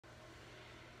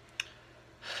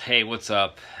Hey, what's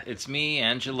up? It's me,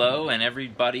 Angelo, and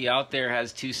everybody out there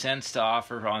has 2 cents to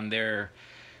offer on their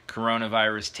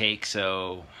coronavirus take,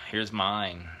 so here's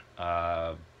mine.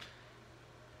 I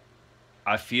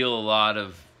feel a lot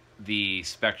of the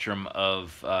spectrum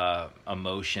of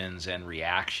emotions and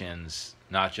reactions,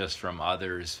 not just from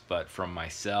others, but from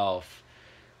myself,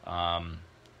 um,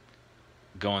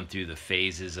 going through the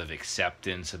phases of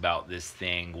acceptance about this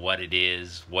thing, what it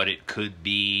is, what it could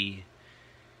be,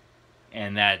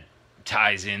 and that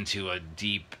ties into a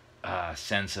deep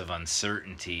sense of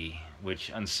uncertainty,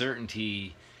 which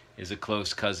uncertainty is a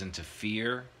close cousin to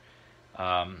fear.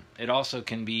 It also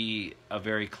can be a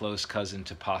very close cousin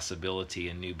to possibility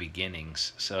and new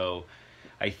beginnings. So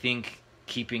I think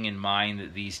keeping in mind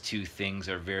that these two things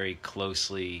are very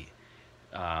closely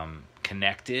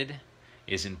connected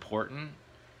is important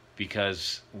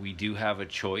because we do have a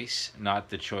choice, not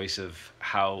the choice of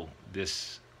how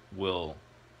this will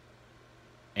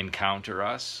encounter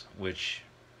us, which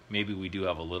maybe we do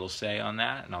have a little say on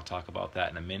that, and I'll talk about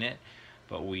that in a minute,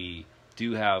 but we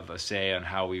do have a say on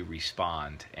how we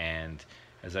respond. And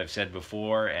as I've said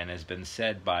before, and has been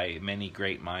said by many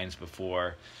great minds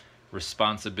before,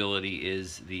 responsibility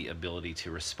is the ability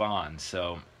to respond.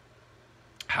 So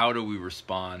how do we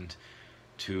respond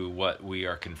to what we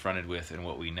are confronted with and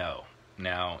what we know?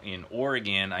 Now, in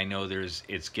Oregon, I know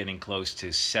it's getting close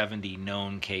to 70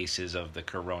 known cases of the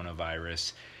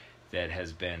coronavirus that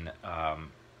has been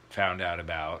found out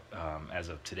about as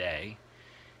of today.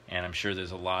 And I'm sure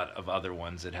there's a lot of other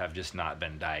ones that have just not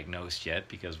been diagnosed yet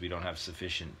because we don't have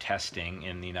sufficient testing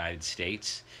in the United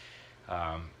States.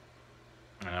 And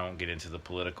I won't get into the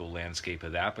political landscape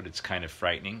of that, but it's kind of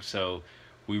frightening. So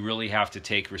we really have to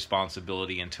take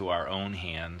responsibility into our own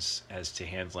hands as to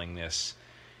handling this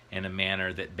in a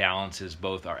manner that balances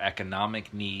both our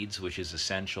economic needs, which is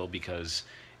essential because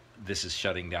this is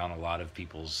shutting down a lot of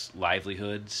people's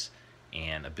livelihoods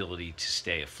and ability to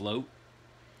stay afloat.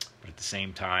 But at the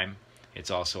same time, it's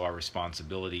also our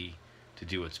responsibility to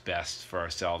do what's best for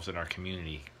ourselves and our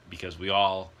community because we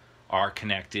all are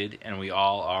connected and we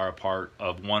all are a part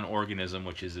of one organism,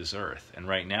 which is this earth. And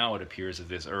right now it appears that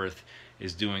this earth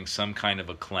is doing some kind of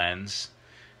a cleanse.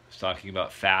 I was talking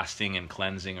about fasting and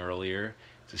cleansing earlier.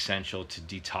 It's essential to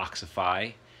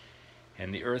detoxify.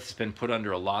 And the earth's been put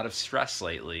under a lot of stress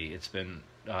lately. It's been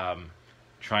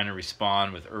trying to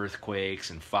respond with earthquakes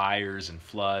and fires and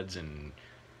floods and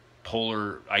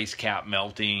polar ice cap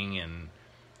melting, and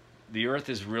the earth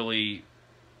is really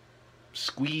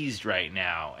squeezed right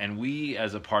now, and we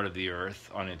as a part of the earth,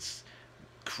 on its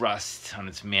crust, on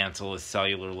its mantle, its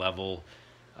cellular level,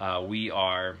 we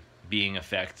are being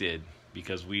affected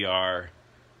because we are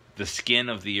the skin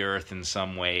of the earth in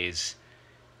some ways.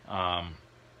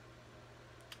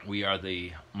 We are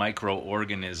the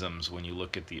microorganisms when you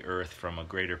look at the earth from a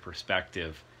greater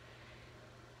perspective,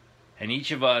 and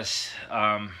each of us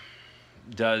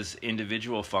does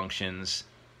individual functions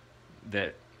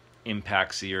that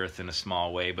impacts the earth in a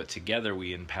small way, but together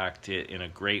we impact it in a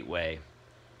great way.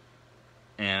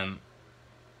 And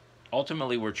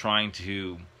ultimately we're trying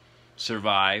to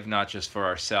survive, not just for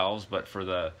ourselves, but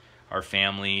for our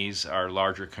families, our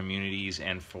larger communities,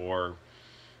 and for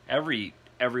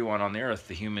everyone on the earth,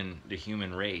 the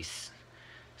human race.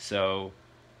 So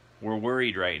we're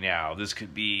worried right now. This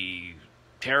could be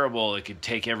terrible. It could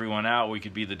take everyone out. We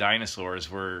could be the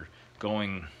dinosaurs. We're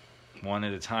going one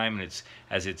at a time, and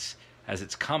as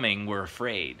it's coming, we're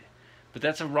afraid. But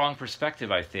that's a wrong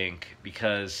perspective, I think,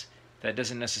 because that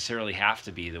doesn't necessarily have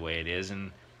to be the way it is,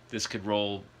 and this could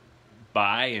roll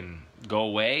by and go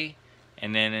away,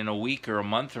 and then in a week or a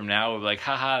month from now, we'll be like,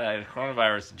 haha, that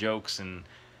coronavirus jokes. And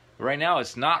right now,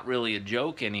 it's not really a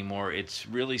joke anymore. It's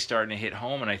really starting to hit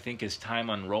home, and I think as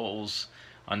time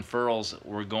unfurls,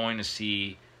 we're going to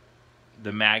see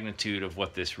the magnitude of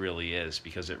what this really is,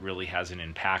 because it really hasn't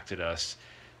impacted us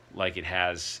like it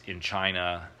has in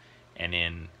China and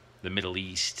in the Middle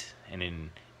East and in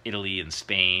Italy and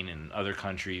Spain and other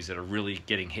countries that are really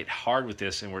getting hit hard with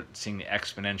this, and we're seeing the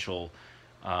exponential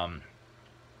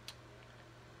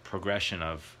progression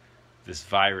of this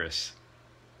virus.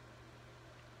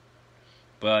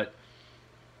 But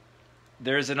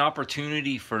there's an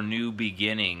opportunity for new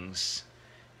beginnings,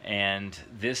 and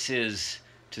this is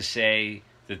to say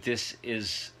that this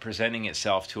is presenting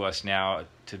itself to us now,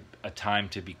 to a time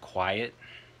to be quiet,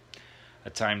 a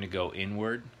time to go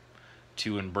inward,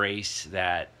 to embrace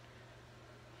that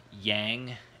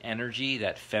yang energy,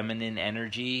 that feminine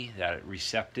energy, that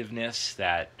receptiveness,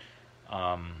 that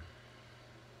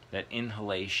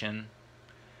inhalation,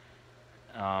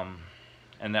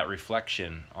 and that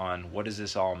reflection on what does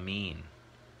this all mean.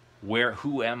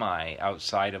 who am I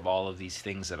outside of all of these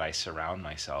things that I surround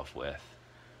myself with?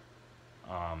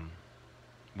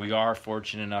 We are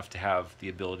fortunate enough to have the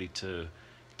ability to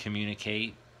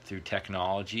communicate through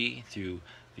technology, through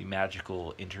the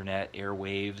magical internet,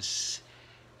 airwaves,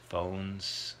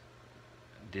 phones,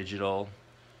 digital.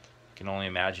 I can only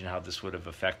imagine how this would have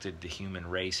affected the human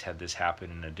race had this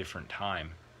happened in a different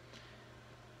time.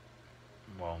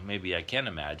 Well, maybe I can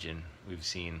imagine. We've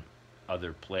seen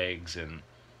other plagues and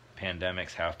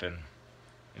pandemics happen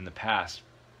in the past.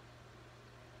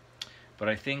 But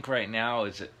I think right now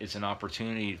it's an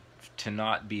opportunity to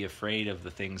not be afraid of the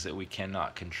things that we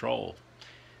cannot control.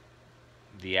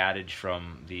 The adage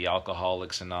from the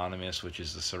Alcoholics Anonymous, which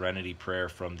is the Serenity Prayer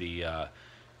from the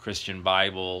Christian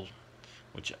Bible,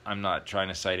 which I'm not trying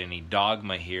to cite any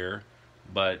dogma here,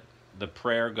 but the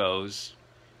prayer goes,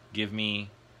 give me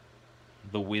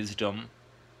the wisdom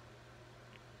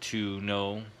to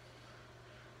know,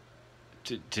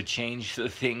 to change the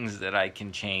things that I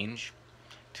can change,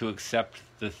 to accept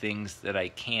the things that I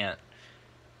can't,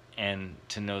 and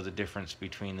to know the difference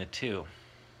between the two,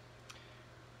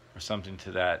 or something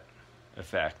to that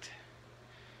effect.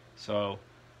 So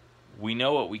we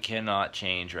know what we cannot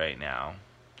change right now.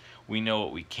 We know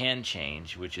what we can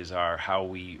change, which is how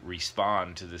we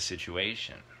respond to the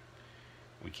situation.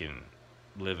 We can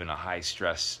live in a high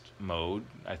stress mode.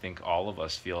 I think all of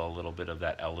us feel a little bit of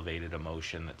that elevated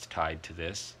emotion that's tied to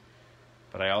this.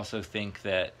 But I also think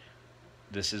that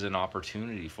this is an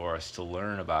opportunity for us to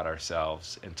learn about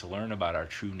ourselves and to learn about our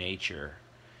true nature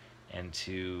and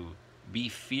to be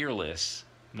fearless,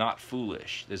 not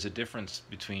foolish. There's a difference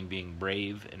between being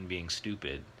brave and being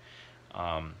stupid.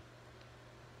 And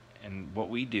what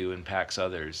we do impacts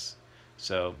others.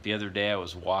 So the other day I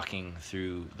was walking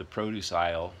through the produce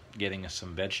aisle getting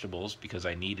some vegetables because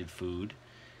I needed food,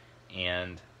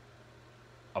 and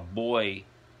a boy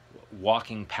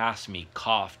walking past me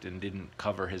coughed and didn't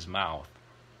cover his mouth.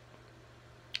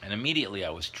 And immediately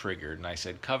I was triggered, and I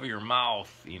said, cover your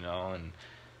mouth, and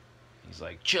he's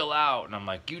like, chill out. And I'm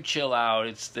like, you chill out.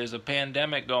 There's a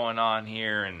pandemic going on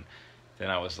here. And then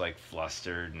I was like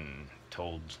flustered and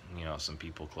told, some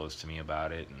people close to me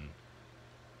about it. And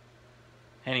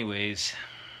anyways,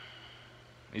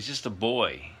 he's just a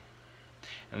boy.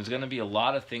 And there's going to be a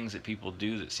lot of things that people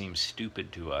do that seem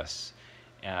stupid to us.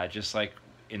 Just like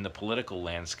in the political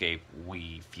landscape,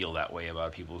 we feel that way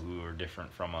about people who are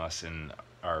different from us in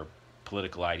our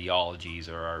political ideologies,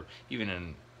 or even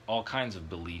in all kinds of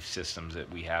belief systems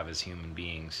that we have as human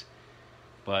beings.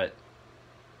 But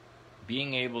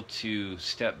being able to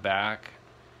step back,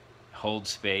 hold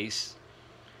space,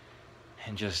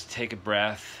 and just take a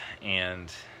breath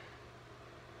and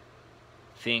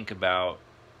think about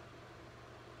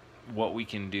what we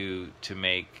can do to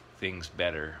make things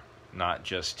better, not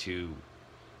just to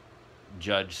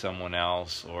judge someone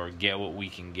else or get what we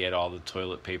can get, all the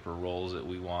toilet paper rolls that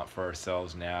we want for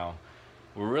ourselves now.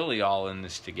 We're really all in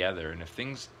this together, and if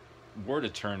things were to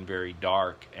turn very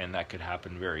dark, and that could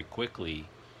happen very quickly,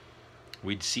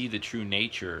 we'd see the true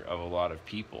nature of a lot of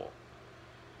people.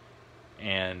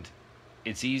 And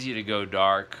it's easy to go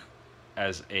dark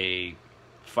as a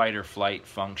fight or flight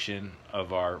function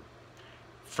of our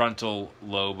frontal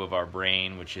lobe of our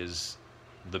brain, which is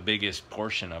the biggest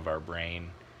portion of our brain.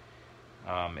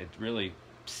 It really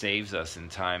saves us in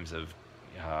times of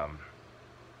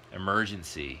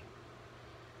emergency.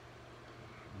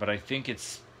 But I think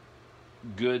it's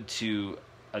good to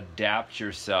adapt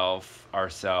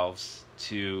ourselves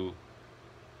to,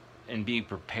 and be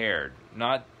prepared.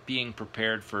 Not being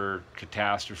prepared for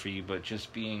catastrophe, but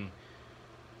just being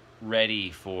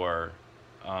ready for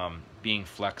being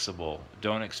flexible.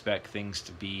 Don't expect things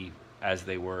to be as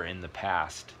they were in the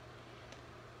past.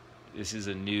 This is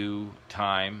a new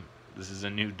time. This is a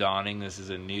new dawning. This is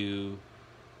a new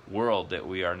world that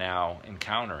we are now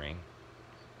encountering.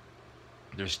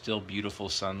 There's still beautiful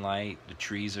sunlight. The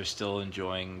trees are still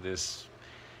enjoying this.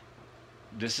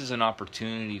 This is an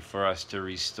opportunity for us to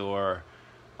restore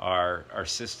our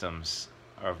systems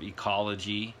of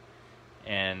ecology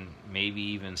and maybe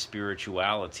even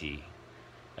spirituality.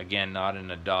 Again, not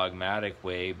in a dogmatic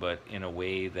way, but in a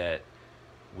way that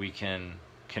we can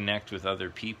connect with other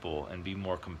people and be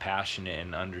more compassionate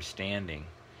and understanding.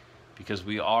 Because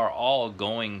we are all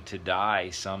going to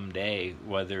die someday,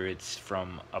 whether it's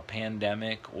from a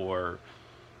pandemic or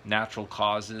natural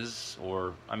causes,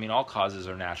 or, all causes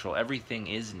are natural. Everything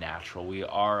is natural. We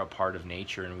are a part of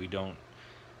nature, and we don't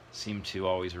seem to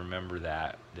always remember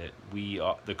that we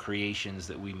are, the creations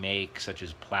that we make, such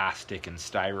as plastic and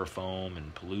styrofoam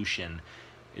and pollution,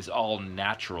 is all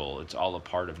natural. It's all a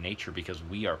part of nature because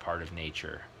we are part of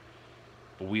nature.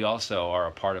 but we also are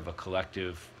a part of a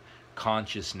collective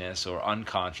consciousness or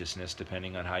unconsciousness,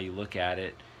 depending on how you look at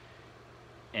it.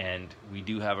 And we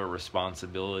do have a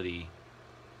responsibility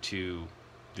to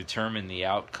determine the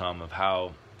outcome of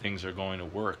how things are going to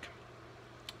work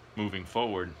moving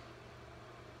forward.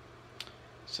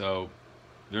 So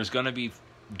there's going to be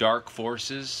dark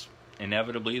forces,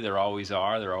 inevitably. There always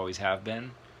are, there always have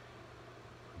been.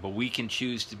 But we can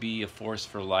choose to be a force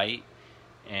for light,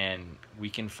 and we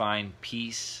can find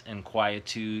peace and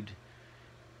quietude,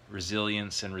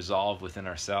 resilience and resolve within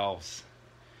ourselves.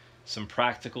 Some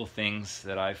practical things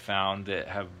that I've found that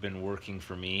have been working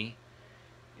for me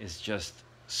is just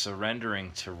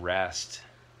surrendering to rest.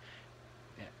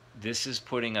 This is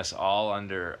putting us all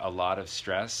under a lot of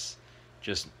stress,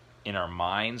 just in our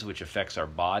minds, which affects our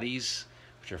bodies,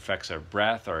 which affects our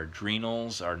breath, our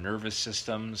adrenals, our nervous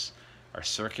systems, our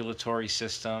circulatory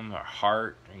system, our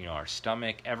heart, our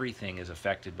stomach. Everything is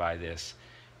affected by this,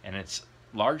 and it's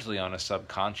largely on a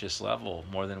subconscious level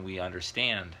more than we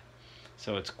understand.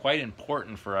 So it's quite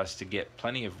important for us to get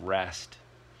plenty of rest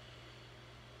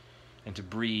and to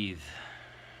breathe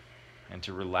and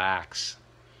to relax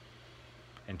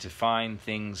and to find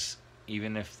things,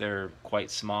 even if they're quite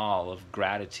small, of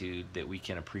gratitude that we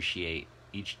can appreciate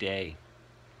each day.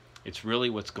 It's really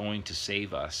what's going to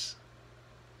save us.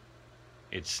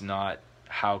 It's not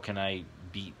how can I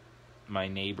beat my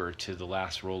neighbor to the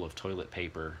last roll of toilet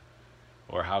paper,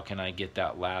 or how can I get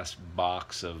that last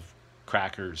box of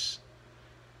crackers.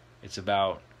 It's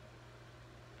about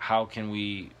how can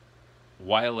we,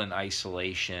 while in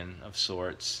isolation of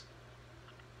sorts,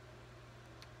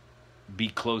 be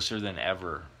closer than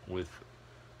ever with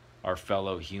our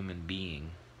fellow human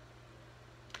being.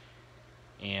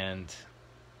 And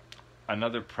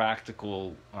another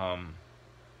practical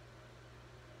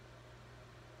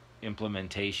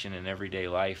implementation in everyday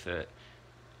life that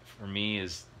for me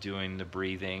is doing the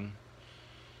breathing,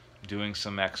 doing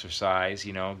some exercise.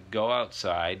 Go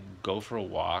outside, go for a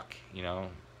walk. You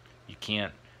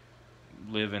can't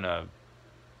live in a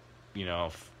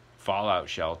fallout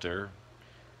shelter.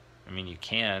 I mean, you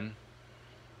can,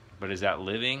 but is that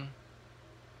living?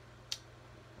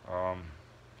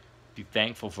 Be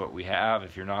thankful for what we have.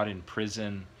 If you're not in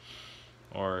prison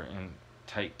or in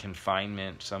tight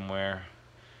confinement somewhere,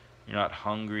 you're not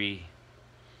hungry,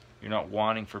 you're not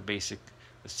wanting for basic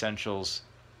essentials,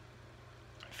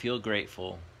 feel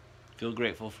grateful. Feel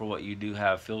grateful for what you do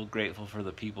have. Feel grateful for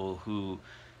the people who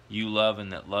you love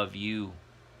and that love you,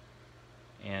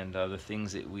 and the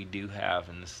things that we do have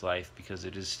in this life, because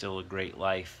it is still a great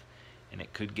life, and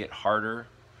it could get harder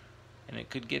and it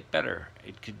could get better.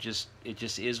 It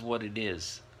just is what it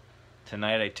is.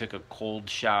 Tonight I took a cold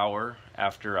shower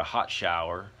after a hot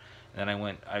shower, and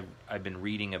then I've been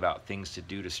reading about things to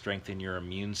do to strengthen your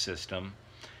immune system.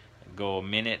 Go a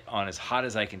minute on as hot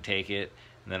as I can take it,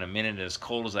 and then a minute as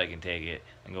cold as I can take it,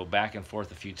 and go back and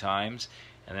forth a few times.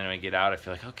 And then when I get out, I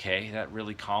feel like, okay, that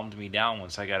really calmed me down.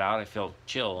 Once I got out, I felt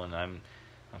chill, and I'm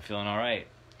feeling all right.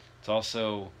 It's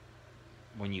also,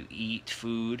 when you eat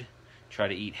food, try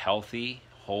to eat healthy,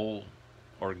 whole,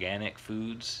 organic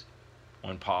foods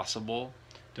when possible.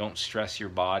 Don't stress your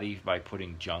body by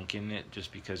putting junk in it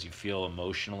just because you feel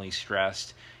emotionally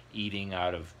stressed, eating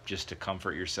out of just to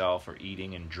comfort yourself, or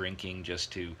eating and drinking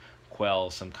just to quell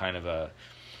some kind of a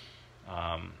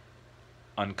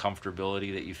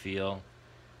uncomfortability that you feel.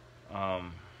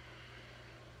 And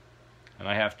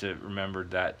I have to remember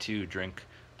that too. Drink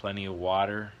plenty of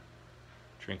water.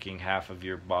 Drinking half of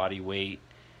your body weight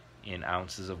in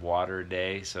ounces of water a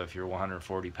day. So if you're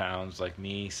 140 pounds like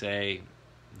me, say,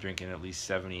 drinking at least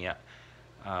 70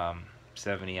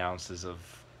 ounces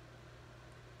of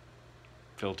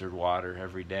filtered water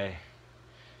every day.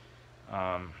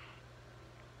 But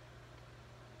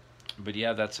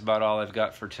yeah, that's about all I've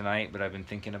got for tonight. But I've been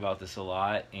thinking about this a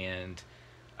lot, and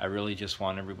I really just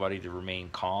want everybody to remain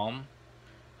calm.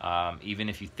 Even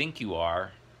if you think you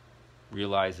are,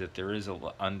 realize that there is an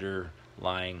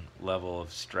underlying level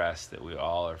of stress that we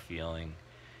all are feeling,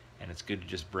 and it's good to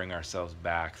just bring ourselves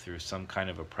back through some kind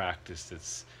of a practice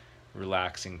that's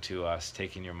relaxing to us,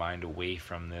 taking your mind away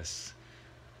from this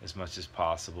as much as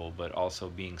possible, but also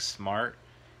being smart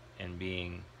and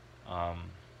being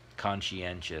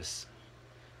conscientious,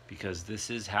 because this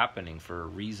is happening for a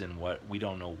reason. What we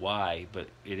don't know why, but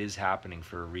it is happening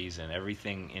for a reason.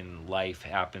 Everything in life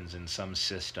happens in some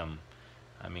system.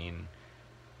 I mean,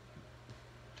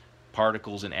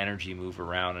 particles and energy move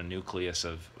around a nucleus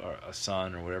of a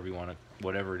sun or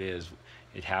whatever it is.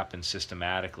 It happens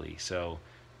systematically. So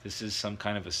this is some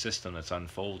kind of a system that's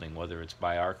unfolding. Whether it's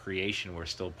by our creation, we're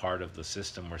still part of the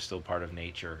system. We're still part of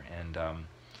nature, and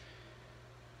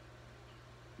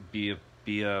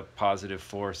be a positive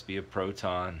force, be a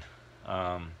proton,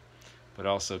 but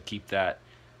also keep that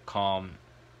calm,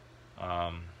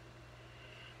 um,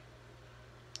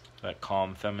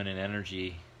 feminine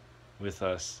energy with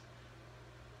us,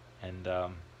 and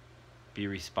be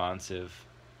responsive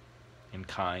and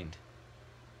kind.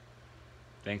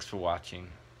 Thanks for watching,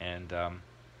 and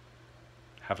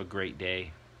have a great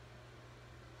day.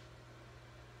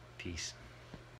 Peace.